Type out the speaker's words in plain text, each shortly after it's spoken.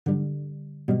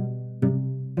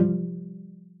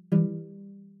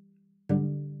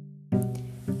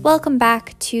Welcome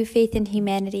back to Faith in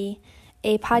Humanity,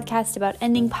 a podcast about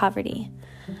ending poverty.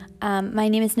 My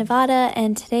name is Nevada,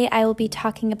 and today I will be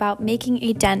talking about making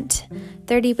a dent,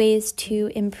 30 ways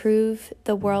to improve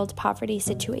the world poverty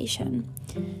situation.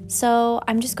 So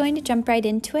I'm just going to jump right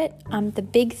into it. The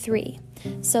big three.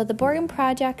 So the Borgen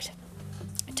Project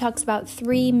talks about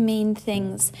three main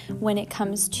things when it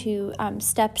comes to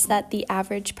steps that the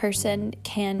average person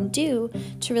can do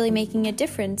to really making a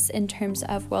difference in terms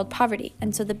of world poverty.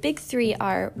 And so the big three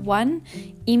are 1,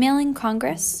 emailing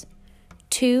Congress,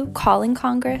 2, calling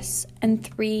Congress, and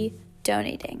 3,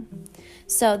 donating.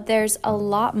 So there's a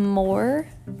lot more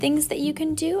things that you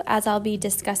can do, as I'll be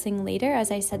discussing later.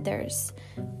 As I said,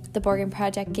 the Borgen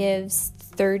Project gives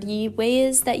 30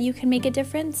 ways that you can make a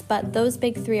difference, but those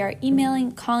big three are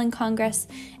emailing, calling Congress,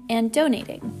 and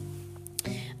donating.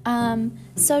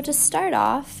 So to start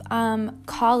off,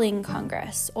 calling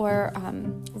Congress or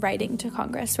writing to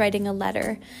Congress, writing a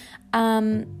letter.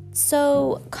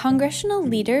 So congressional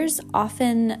leaders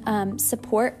often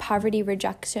support poverty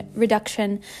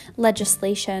reduction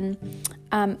legislation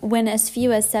when as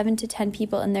few as 7 to 10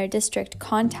 people in their district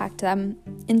contact them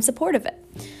in support of it.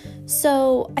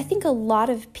 So I think a lot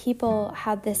of people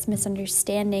have this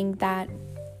misunderstanding that,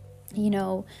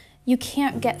 you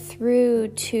can't get through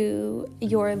to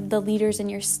the leaders in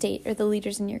your state or the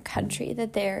leaders in your country,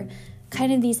 that they're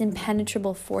kind of these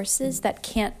impenetrable forces that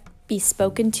can't be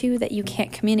spoken to, that you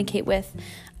can't communicate with,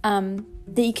 that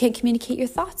you can't communicate your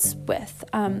thoughts with.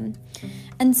 And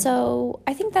so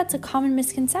I think that's a common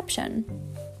misconception.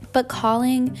 But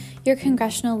calling your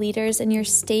congressional leaders in your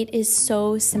state is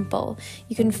so simple.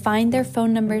 You can find their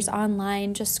phone numbers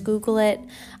online, just Google it,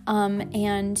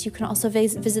 and you can also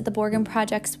visit the Borgen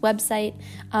Project's website.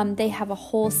 They have a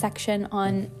whole section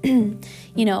on,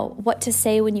 what to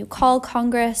say when you call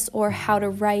Congress or how to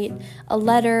write a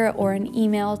letter or an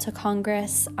email to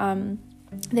Congress.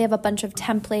 They have a bunch of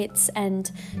templates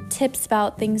and tips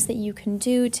about things that you can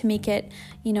do to make it,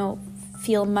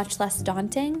 feel much less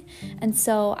daunting. And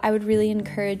so I would really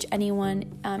encourage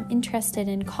anyone interested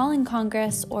in calling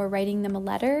Congress or writing them a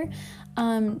letter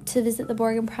to visit the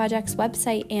Borgen Project's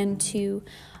website and to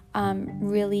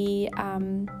really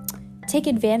take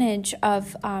advantage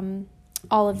of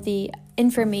all of the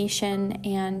information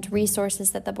and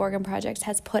resources that the Borgen Project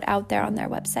has put out there on their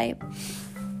website.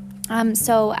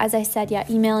 So as I said,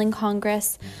 emailing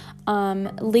Congress,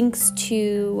 links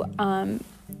to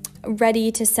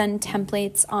ready to send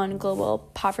templates on global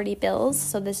poverty bills.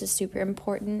 So this is super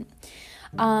important.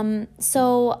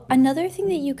 So another thing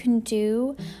that you can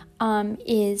do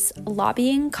is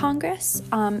lobbying Congress.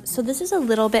 So this is a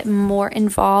little bit more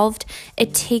involved.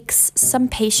 It takes some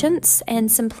patience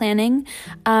and some planning.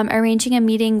 Arranging a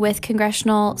meeting with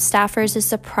congressional staffers is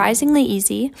surprisingly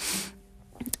easy.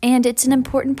 And it's an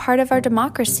important part of our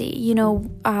democracy.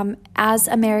 As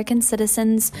American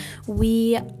citizens,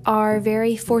 we are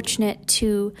very fortunate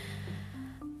to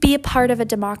be a part of a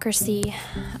democracy,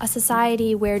 a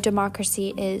society where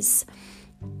democracy is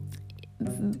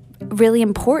really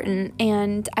important.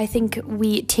 And I think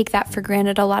we take that for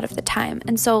granted a lot of the time.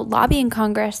 And so lobbying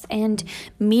Congress and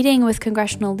meeting with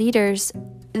congressional leaders,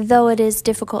 though it is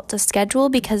difficult to schedule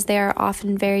because they are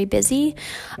often very busy,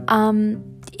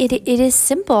 it is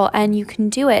simple and you can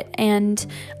do it. And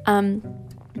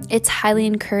it's highly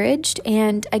encouraged.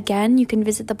 And again, you can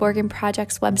visit the Borgen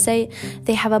Project's website.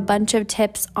 They have a bunch of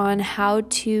tips on how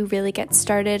to really get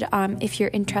started if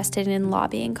you're interested in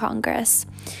lobbying Congress.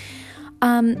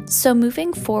 So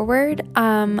moving forward,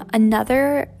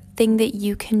 another thing that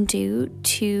you can do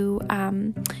to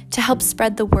help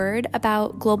spread the word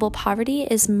about global poverty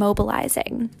is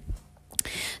mobilizing.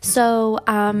 So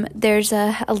there's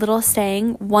a little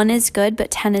saying, 1 is good,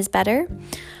 but 10 is better.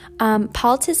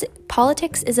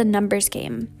 Politics is a numbers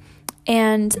game.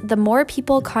 And the more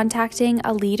people contacting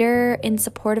a leader in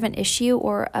support of an issue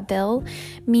or a bill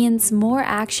means more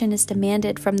action is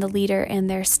demanded from the leader and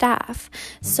their staff.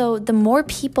 So the more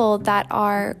people that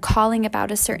are calling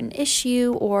about a certain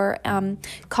issue or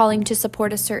calling to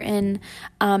support a certain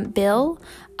bill,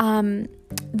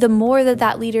 the more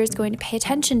that leader is going to pay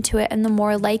attention to it, and the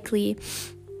more likely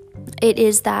it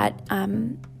is that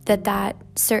that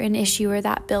certain issue or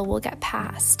that bill will get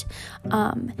passed.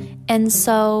 And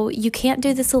so you can't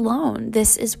do this alone.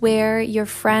 This is where your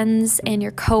friends and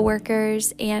your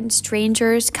coworkers and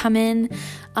strangers come in.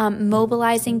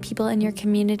 Mobilizing people in your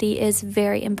community is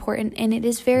very important, and it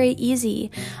is very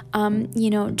easy.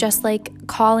 Just like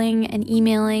calling and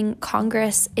emailing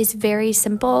Congress is very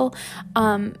simple.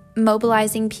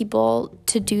 Mobilizing people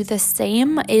to do the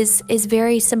same is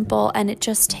very simple, and it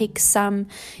just takes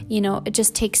it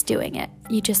just takes doing it.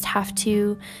 You just have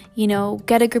to,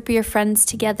 get a group of your friends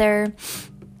together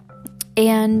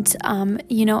and,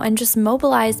 and just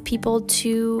mobilize people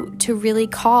to really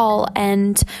call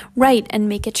and write and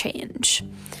make a change.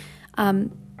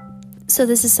 So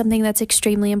this is something that's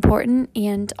extremely important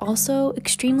and also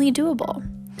extremely doable.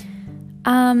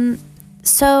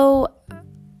 So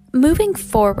moving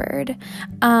forward,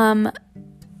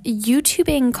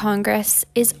 YouTubing Congress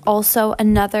is also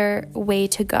another way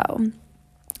to go.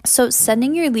 So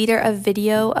sending your leader a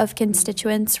video of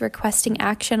constituents requesting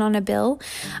action on a bill,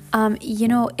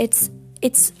 it's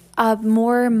a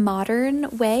more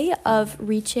modern way of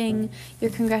reaching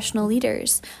your congressional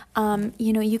leaders.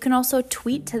 You can also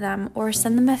tweet to them or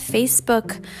send them a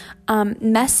Facebook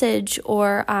message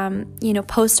or,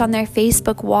 post on their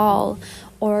Facebook wall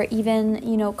or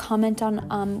even, comment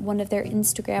on one of their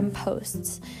Instagram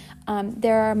posts.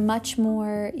 There are much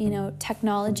more,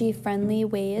 technology-friendly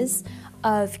ways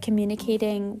of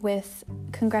communicating with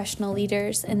congressional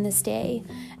leaders in this day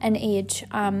and age,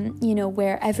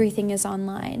 where everything is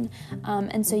online.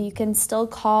 And so you can still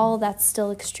call, that's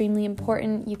still extremely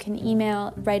important. You can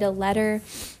email, write a letter,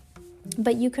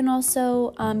 but you can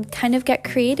also kind of get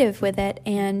creative with it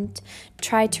and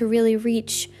try to really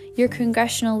reach your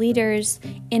congressional leaders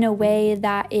in a way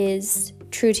that is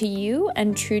true to you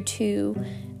and true to,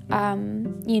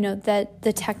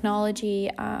 the technology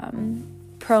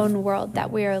prone world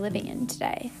that we are living in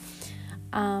today.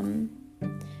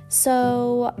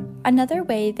 So another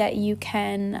way that you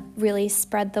can really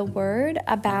spread the word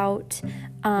about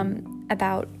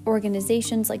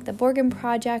organizations like the Borgen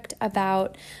Project,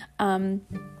 about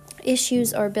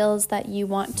issues or bills that you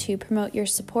want to promote your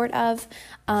support of,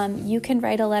 you can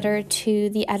write a letter to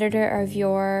the editor of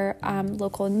your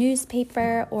local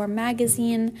newspaper or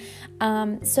magazine.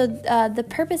 So the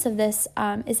purpose of this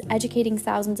is educating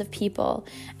thousands of people.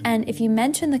 And if you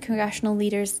mention the congressional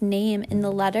leader's name in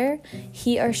the letter,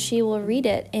 he or she will read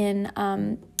it in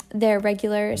their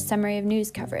regular summary of news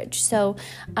coverage. So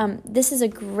this is a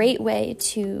great way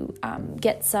to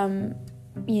get some,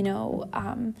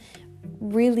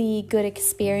 really good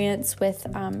experience with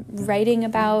writing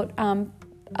about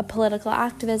a political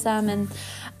activism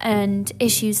and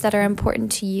issues that are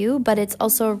important to you, but it's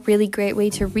also a really great way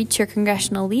to reach your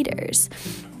congressional leaders.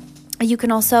 You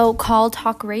can also call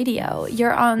talk radio.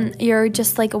 You're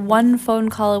just like one phone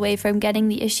call away from getting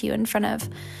the issue in front of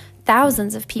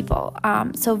thousands of people.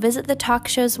 So visit the talk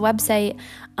show's website,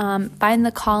 find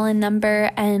the call-in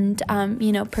number, and,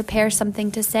 prepare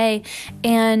something to say.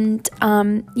 And,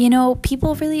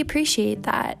 people really appreciate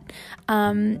that.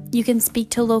 You can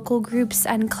speak to local groups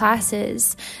and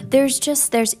classes.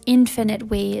 There's infinite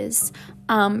ways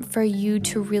for you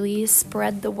to really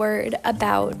spread the word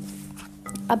about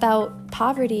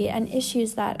poverty and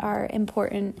issues that are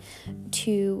important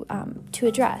to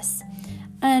address.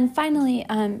 And finally,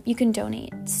 you can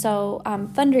donate. So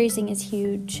fundraising is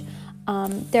huge.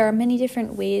 There are many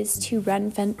different ways to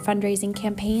run fundraising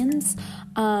campaigns.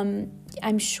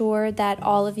 I'm sure that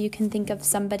all of you can think of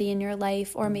somebody in your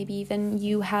life, or maybe even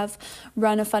you have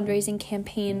run a fundraising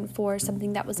campaign for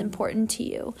something that was important to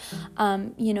you.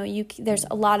 There's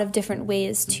a lot of different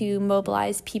ways to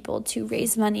mobilize people to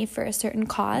raise money for a certain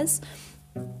cause.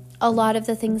 A lot of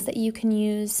the things that you can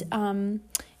use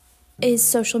is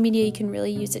social media. You can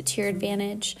really use it to your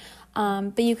advantage.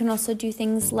 But you can also do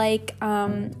things like,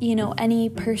 any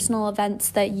personal events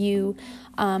that you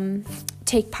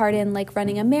take part in, like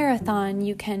running a marathon.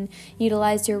 You can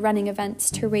utilize your running events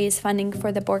to raise funding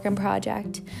for the Borgen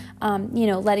Project.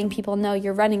 Letting people know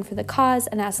you're running for the cause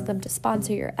and ask them to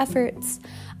sponsor your efforts.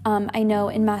 I know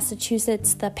in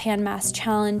Massachusetts, the PanMass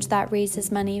Challenge, that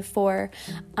raises money for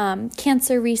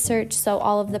cancer research, so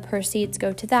all of the proceeds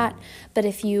go to that. But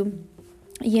if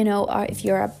if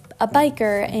you're a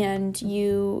biker and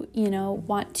you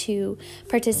want to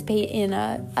participate in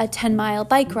a 10-mile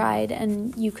bike ride,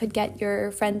 and you could get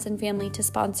your friends and family to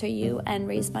sponsor you and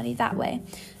raise money that way.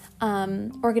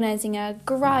 Organizing a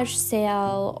garage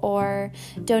sale or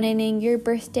donating your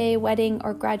birthday, wedding,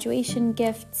 or graduation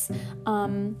gifts,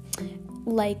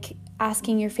 like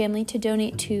asking your family to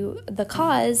donate to the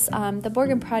cause, the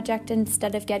Borgen Project,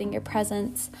 instead of getting your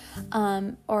presents,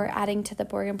 or adding to the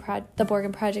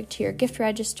Borgen Project to your gift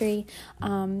registry.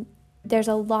 There's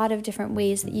a lot of different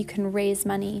ways that you can raise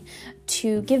money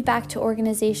to give back to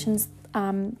organizations,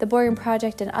 the Borgen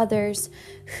Project and others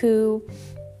who,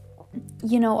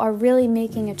 are really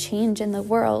making a change in the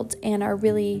world and are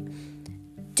really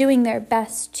doing their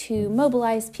best to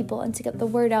mobilize people and to get the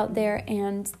word out there,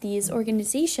 and these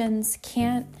organizations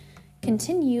can't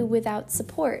continue without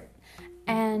support.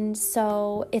 And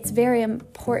so it's very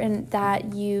important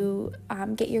that you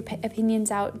get your opinions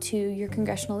out to your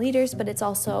congressional leaders, but it's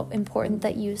also important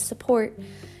that you support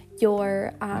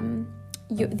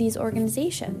these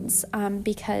organizations,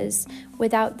 because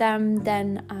without them,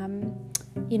 then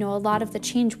a lot of the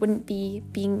change wouldn't be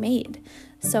being made.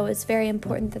 So it's very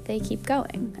important that they keep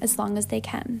going as long as they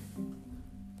can.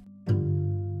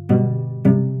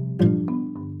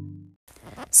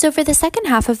 So for the second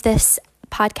half of this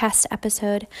podcast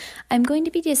episode, I'm going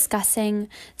to be discussing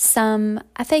some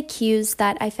FAQs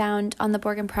that I found on the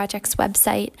Borgen Project's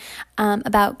website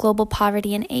about global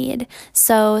poverty and aid.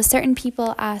 So certain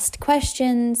people asked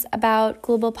questions about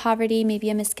global poverty, maybe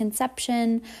a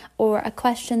misconception or a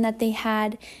question that they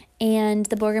had, and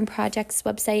the Borgen Project's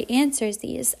website answers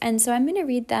these. And so I'm going to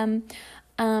read them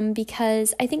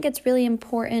because I think it's really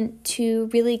important to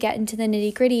really get into the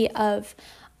nitty-gritty of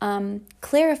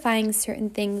clarifying certain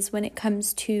things when it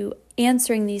comes to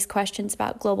answering these questions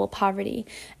about global poverty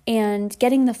and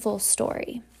getting the full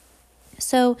story.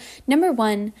 So, number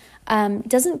one,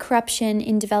 doesn't corruption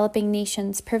in developing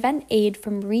nations prevent aid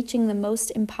from reaching the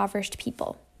most impoverished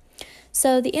people?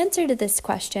 So the answer to this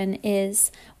question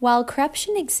is, while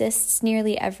corruption exists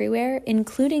nearly everywhere,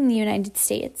 including the United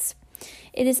States,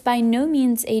 it is by no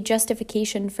means a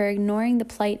justification for ignoring the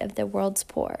plight of the world's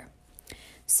poor.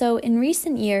 So in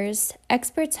recent years,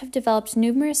 experts have developed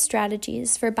numerous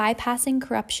strategies for bypassing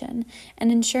corruption and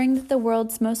ensuring that the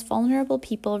world's most vulnerable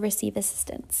people receive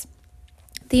assistance.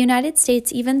 The United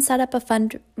States even set up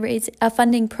a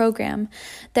funding program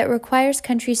that requires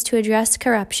countries to address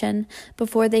corruption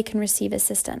before they can receive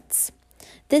assistance.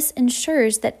 This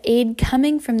ensures that aid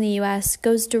coming from the U.S.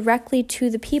 goes directly to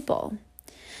the people.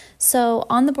 So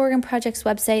on the Borgen Project's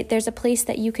website, there's a place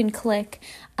that you can click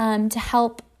to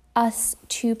help us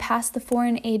to pass the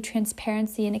Foreign Aid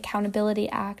Transparency and Accountability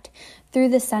Act through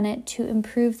the Senate to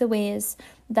improve the ways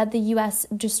that the U.S.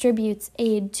 distributes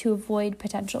aid to avoid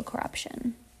potential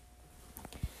corruption.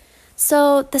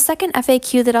 So the second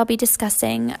FAQ that I'll be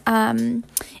discussing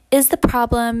is the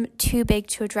problem too big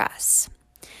to address?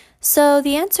 So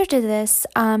the answer to this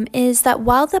is that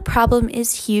while the problem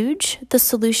is huge, the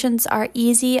solutions are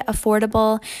easy,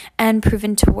 affordable, and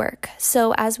proven to work.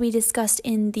 So as we discussed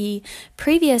in the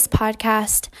previous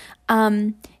podcast,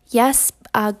 yes,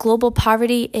 global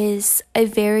poverty is a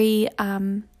very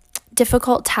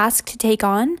difficult task to take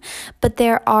on, but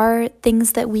there are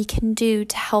things that we can do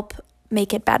to help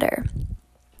make it better.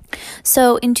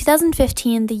 So in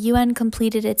 2015, the UN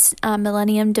completed its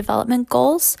Millennium Development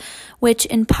Goals, which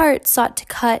in part sought to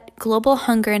cut global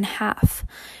hunger in half.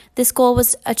 This goal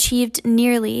was achieved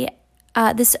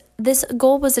This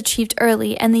goal was achieved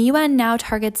early, and the UN now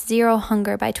targets zero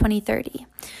hunger by 2030.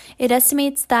 It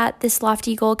estimates that this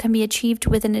lofty goal can be achieved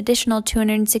with an additional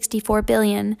 $264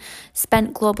 billion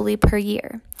spent globally per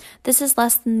year. This is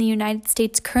less than the United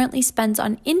States currently spends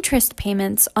on interest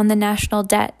payments on the national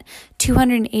debt,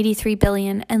 $283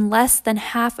 billion, and less than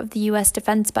half of the U.S.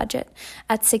 defense budget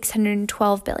at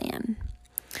 $612 billion.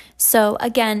 So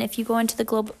again, if you go into the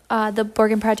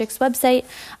Borgen Project's website,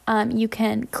 you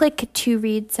can click to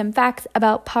read some facts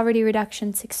about poverty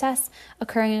reduction success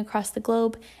occurring across the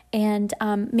globe, and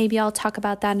maybe I'll talk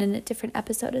about that in a different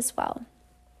episode as well.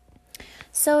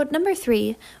 So number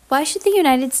 3, why should the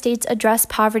United States address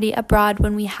poverty abroad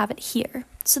when we have it here?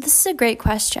 So this is a great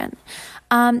question.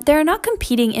 There are not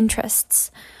competing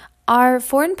interests. Our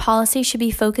foreign policy should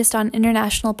be focused on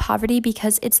international poverty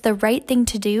because it's the right thing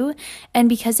to do and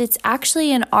because it's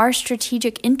actually in our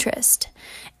strategic interest.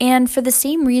 And for the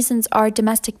same reasons, our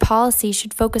domestic policy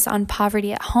should focus on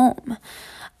poverty at home.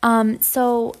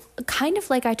 So kind of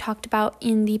like I talked about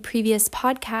in the previous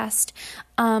podcast,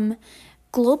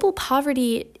 global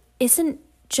poverty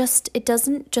it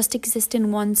doesn't just exist in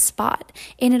one spot,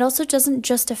 and it also doesn't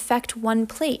just affect one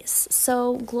place.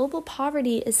 So global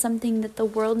poverty is something that the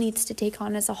world needs to take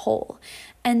on as a whole.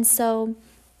 And so,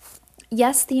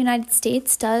 yes, the United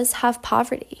States does have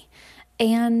poverty,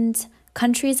 and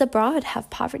countries abroad have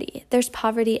poverty. There's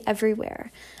poverty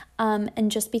everywhere. And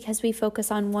just because we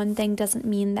focus on one thing doesn't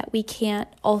mean that we can't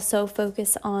also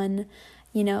focus on,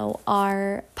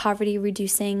 our poverty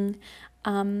reducing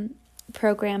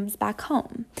programs back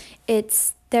home.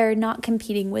 They're not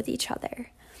competing with each other.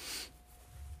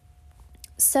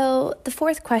 So the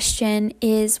fourth question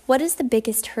is, what is the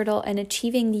biggest hurdle in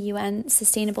achieving the UN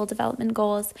Sustainable Development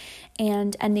Goals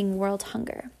and ending world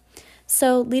hunger?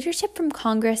 So leadership from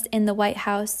Congress in the White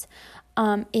House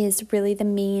is really the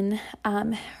main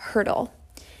hurdle.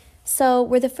 So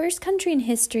we're the first country in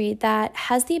history that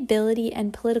has the ability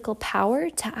and political power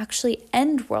to actually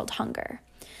end world hunger.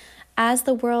 as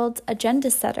the world's agenda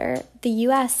setter, the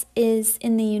U.S. is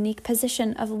in the unique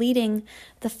position of leading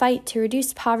the fight to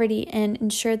reduce poverty and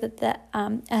ensure that the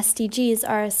SDGs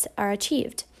are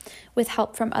achieved, with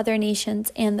help from other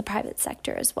nations and the private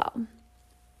sector as well.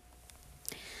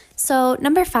 So,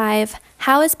 number 5,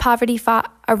 how is poverty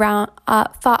fought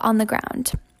on the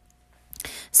ground?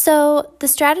 So the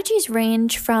strategies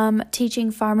range from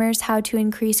teaching farmers how to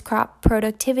increase crop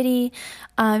productivity,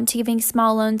 to giving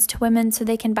small loans to women so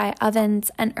they can buy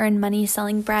ovens and earn money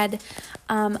selling bread.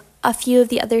 A few of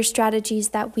the other strategies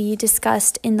that we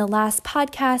discussed in the last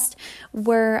podcast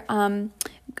were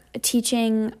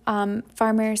teaching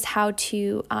farmers how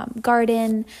to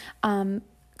garden,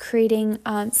 creating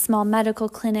small medical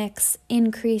clinics,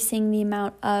 increasing the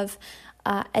amount of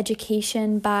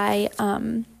education by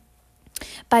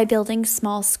building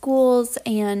small schools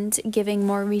and giving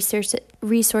more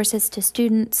resources to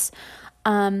students.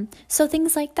 So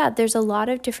things like that. There's a lot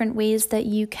of different ways that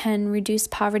you can reduce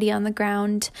poverty on the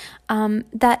ground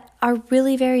that are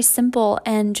really very simple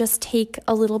and just take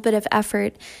a little bit of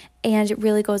effort, and it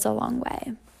really goes a long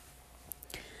way.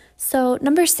 So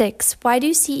number 6, why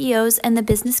do CEOs and the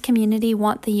business community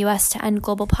want the U.S. to end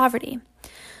global poverty?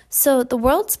 So the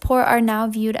world's poor are now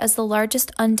viewed as the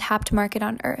largest untapped market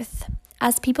on earth.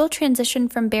 As people transition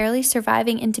from barely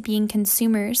surviving into being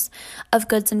consumers of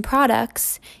goods and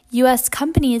products, U.S.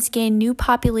 companies gain new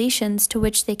populations to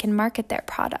which they can market their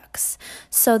products.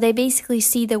 So they basically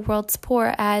see the world's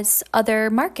poor as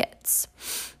other markets.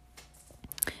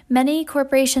 Many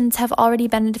corporations have already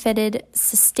benefited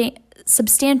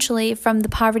substantially from the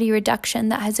poverty reduction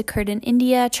that has occurred in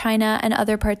India, China, and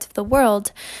other parts of the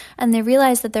world, and they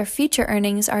realize that their future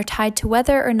earnings are tied to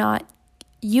whether or not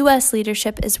U.S.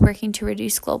 leadership is working to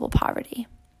reduce global poverty.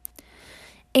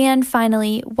 And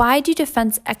finally, why do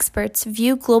defense experts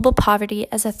view global poverty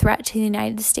as a threat to the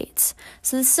United States?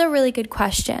 So this is a really good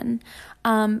question.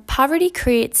 Poverty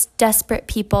creates desperate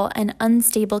people and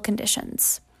unstable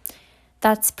conditions.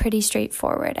 That's pretty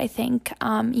straightforward, I think.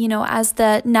 As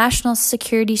the national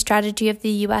security strategy of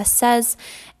the U.S. says,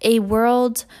 a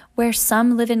world where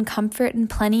some live in comfort and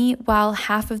plenty while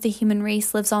half of the human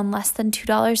race lives on less than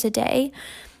 $2 a day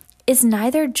is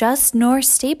neither just nor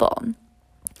stable.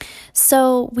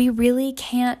 So we really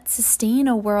can't sustain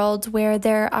a world where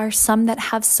there are some that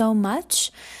have so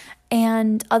much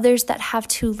and others that have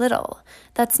too little.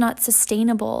 That's not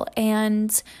sustainable,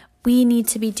 and we need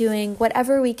to be doing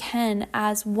whatever we can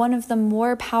as one of the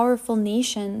more powerful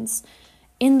nations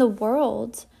in the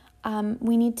world.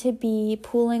 We need to be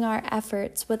pooling our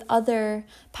efforts with other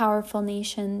powerful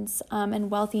nations and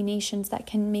wealthy nations that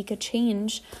can make a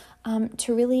change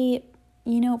to really,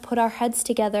 put our heads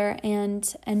together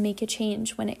and make a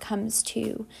change when it comes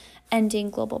to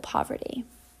ending global poverty.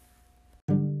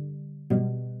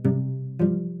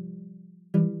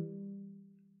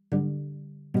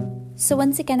 So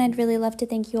once again, I'd really love to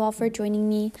thank you all for joining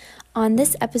me on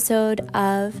this episode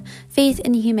of Faith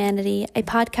in Humanity, a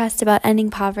podcast about ending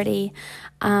poverty.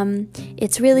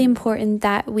 It's really important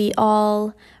that we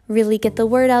all really get the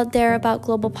word out there about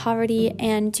global poverty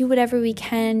and do whatever we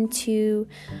can to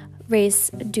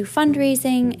do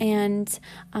fundraising and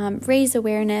raise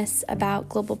awareness about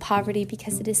global poverty,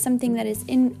 because it is something that is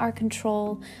in our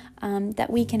control, that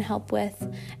we can help with.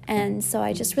 And so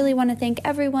I just really want to thank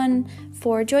everyone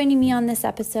for joining me on this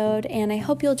episode, and I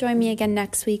hope you'll join me again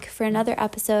next week for another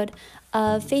episode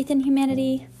of Faith in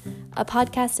Humanity, a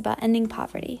podcast about ending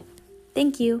poverty.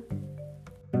 Thank you.